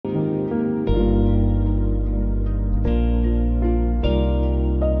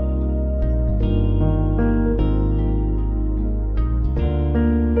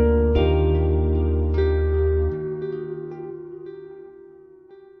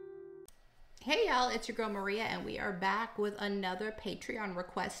Hey y'all, it's your girl Maria, and we are back with another Patreon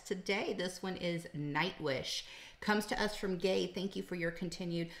request today. This one is Nightwish. Comes to us from Gay. Thank you for your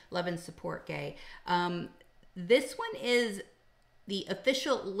continued love and support, Gay. This one is the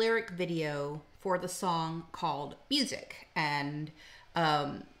official lyric video for the song called Music. And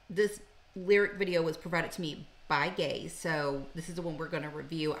this lyric video was provided to me by Gay, so this is the one we're going to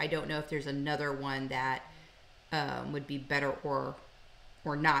review. I don't know if there's another one that would be better or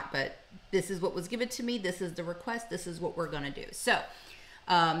not, but this is what was given to me. This is the request. This is what we're going to do. So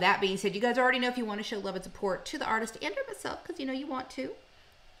that being said, you guys already know if you want to show love and support to the artist and or myself, because you know you want to.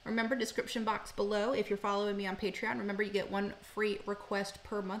 Remember, description box below. If you're following me on Patreon, remember you get one free request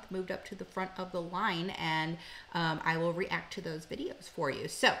per month moved up to the front of the line, and I will react to those videos for you.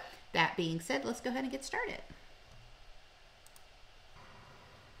 So that being said, let's go ahead and get started.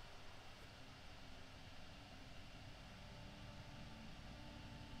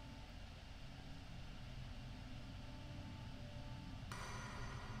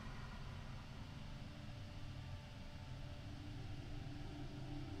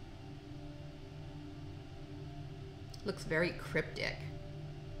 Looks very cryptic.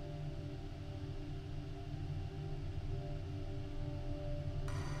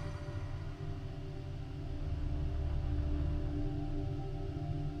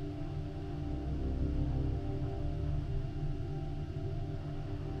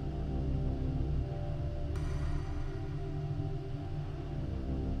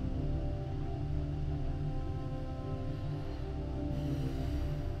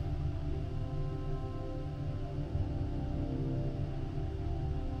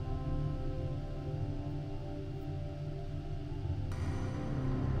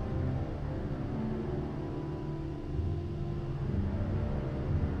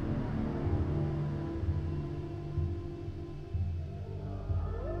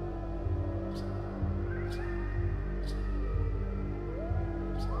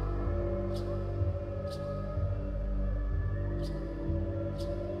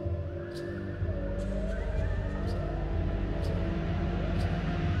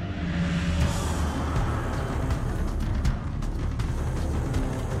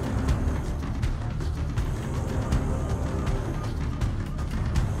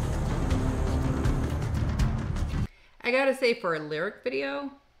 I gotta say, for a lyric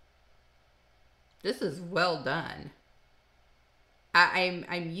video, this is well done.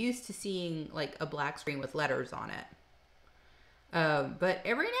 I'm used to seeing like a black screen with letters on it. But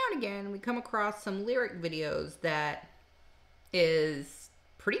every now and again, we come across some lyric videos that is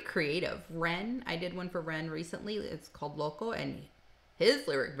pretty creative. Ren, I did one for Ren recently. It's called Loco, and his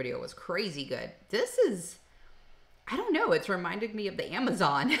lyric video was crazy good. This is, I don't know, it's reminded me of the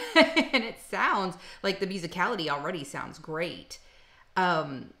Amazon, and it sounds like the musicality already sounds great.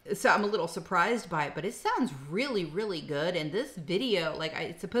 So I'm a little surprised by it, but it sounds really, really good. And this video, like,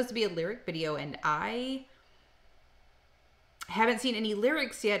 it's supposed to be a lyric video, and I haven't seen any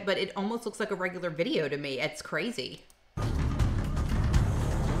lyrics yet, but it almost looks like a regular video to me. It's crazy.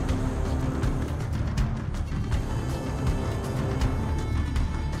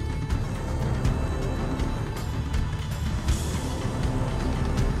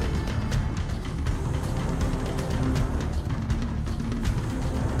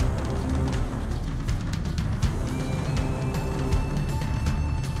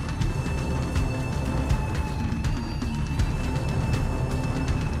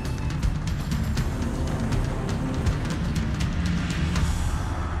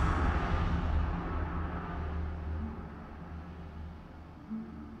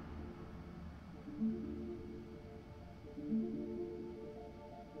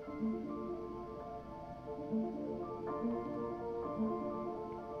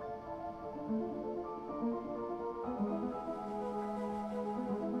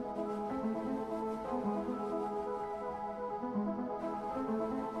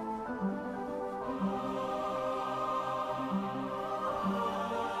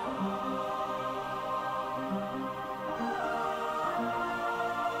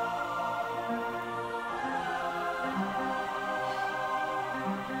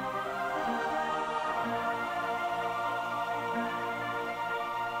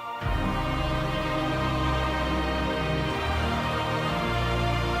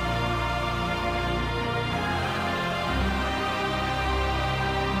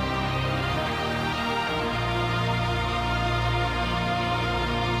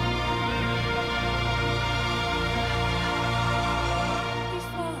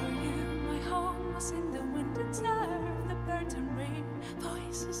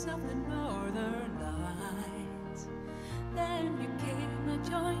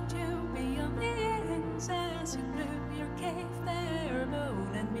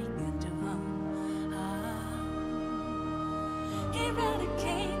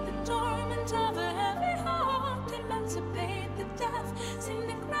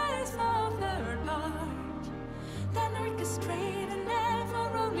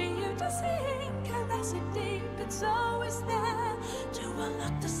 that's always there to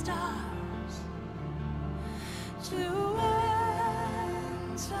unlock the stars, to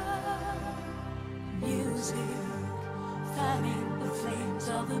enter music, fanning the flames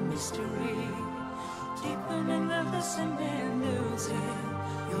of the mystery, deepening the listening, losing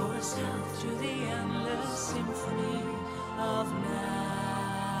yourself to the endless symphony of now.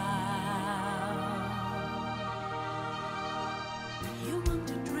 You want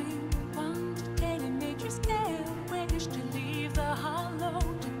to dream, want to gain in nature's scale, wish to leave the hollow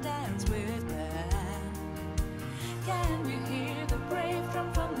to dance with man. Can you hear the brave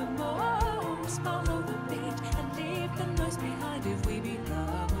drum from the moors? Follow the beat and leave the noise behind if we be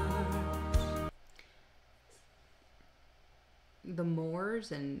lovers. The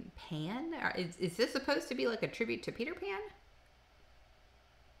Moors and Pan? Is this supposed to be like a tribute to Peter Pan?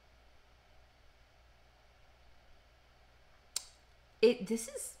 This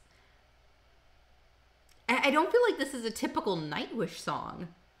is... I don't feel like this is a typical Nightwish song.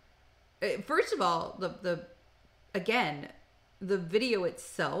 First of all, again, the video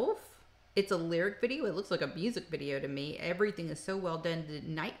itself, it's a lyric video. It looks like a music video to me. Everything is so well done. Did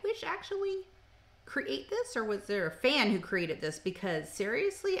Nightwish actually create this, or was there a fan who created this? Because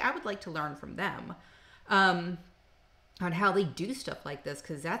seriously, I would like to learn from them on how they do stuff like this,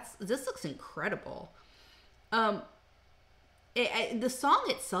 because this looks incredible. The song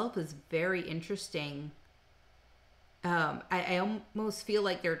itself is very interesting. I almost feel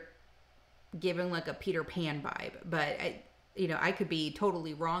like they're giving like a Peter Pan vibe, but I could be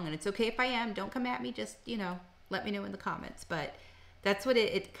totally wrong, and it's okay if I am. Don't come at me. Just, let me know in the comments. But that's what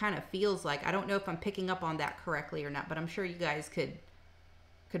it kind of feels like. I don't know if I'm picking up on that correctly or not, but I'm sure you guys could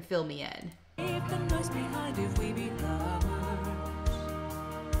fill me in. Leave the noise behind if we be lovers.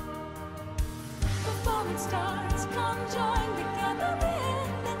 Before it starts, come join the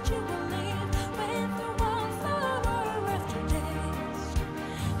gathering that you will leave with the wildflower after taste.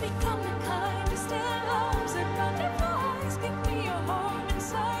 Become the kind of still arms that run your voice. Give me your home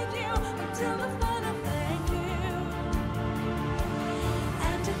inside you until the final thank you.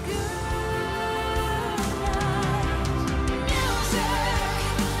 And a good night. Music,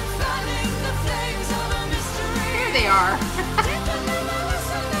 fanning the flames of a mystery. Here they are.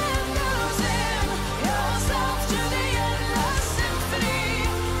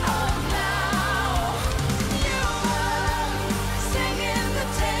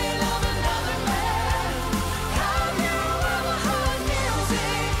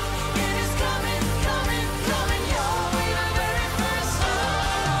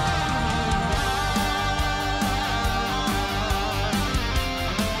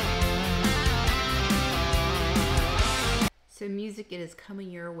 So music, it is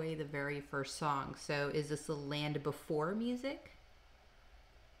coming your way, the very first song. So is this the Land Before music?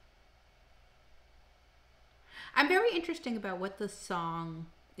 I'm very interested about what the song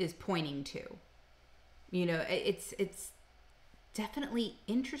is pointing to. It's definitely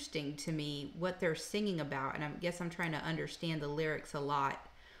interesting to me what they're singing about. And I guess I'm trying to understand the lyrics a lot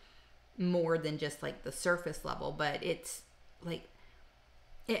more than just like the surface level. But it's like,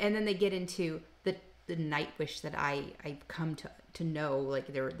 and then they get into the Nightwish that I've come to know,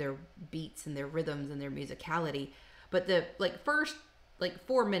 like their beats and their rhythms and their musicality. But the first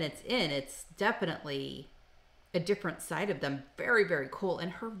 4 minutes in, it's definitely a different side of them. Very, very cool. And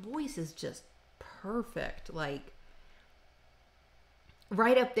her voice is just perfect. Like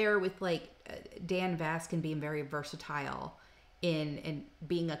right up there with Dan Vaskin being very versatile in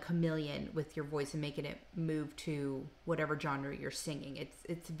being a chameleon with your voice and making it move to whatever genre you're singing.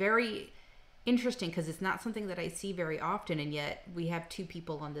 It's very interesting because it's not something that I see very often, and yet we have two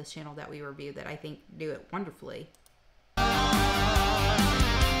people on this channel that we review that I think do it wonderfully.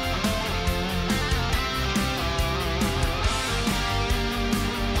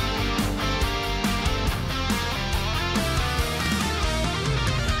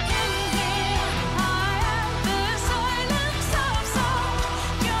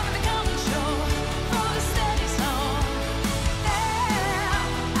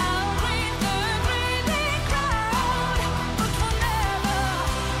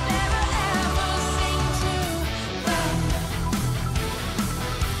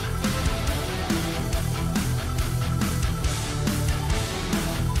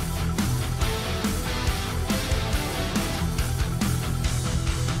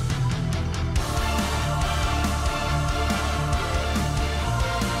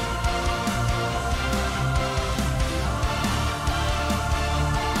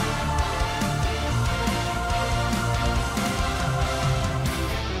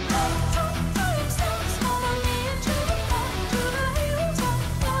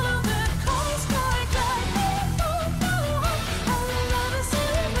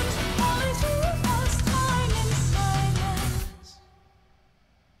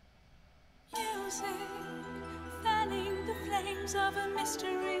 music, fanning the flames of a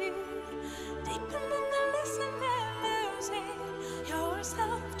mystery, deepening the listener, losing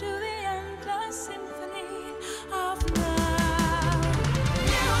yourself to the endless symphony of love.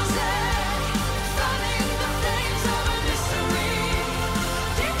 Music, fanning the flames of a mystery,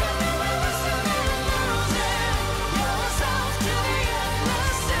 deepening the listener, losing yourself to the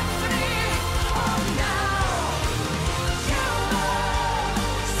endless symphony of now. You are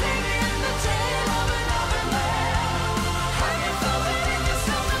singing the tale of another man. Have you felt it in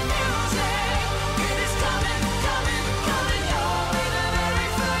yourself, the music? It is coming, coming, coming your way, the very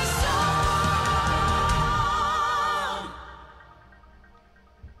first song.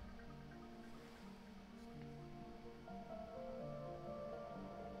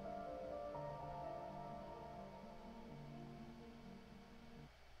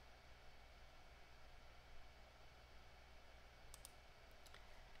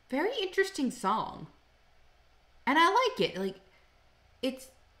 Very interesting song. And I like it. Like, it's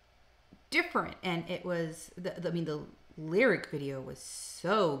different. And it was, the lyric video was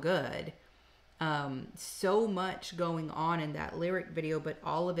so good. So much going on in that lyric video, but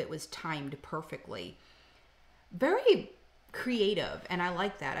all of it was timed perfectly. Very creative. And I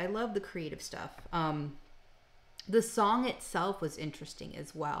like that. I love the creative stuff. The song itself was interesting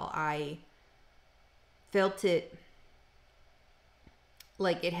as well. I felt it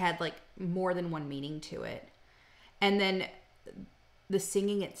like it had like more than one meaning to it. And then the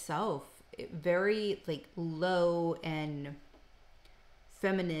singing itself, very like low and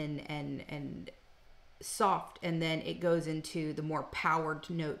feminine and soft, and then it goes into the more powered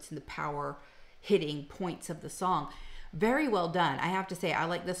notes and the power hitting points of the song. Very well done. I have to say, I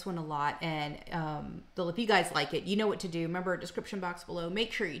like this one a lot. And if you guys like it, you know what to do. Remember, description box below.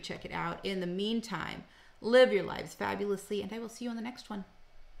 Make sure you check it out. In the meantime, live your lives fabulously, and I will see you on the next one.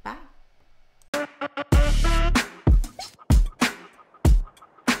 Bye.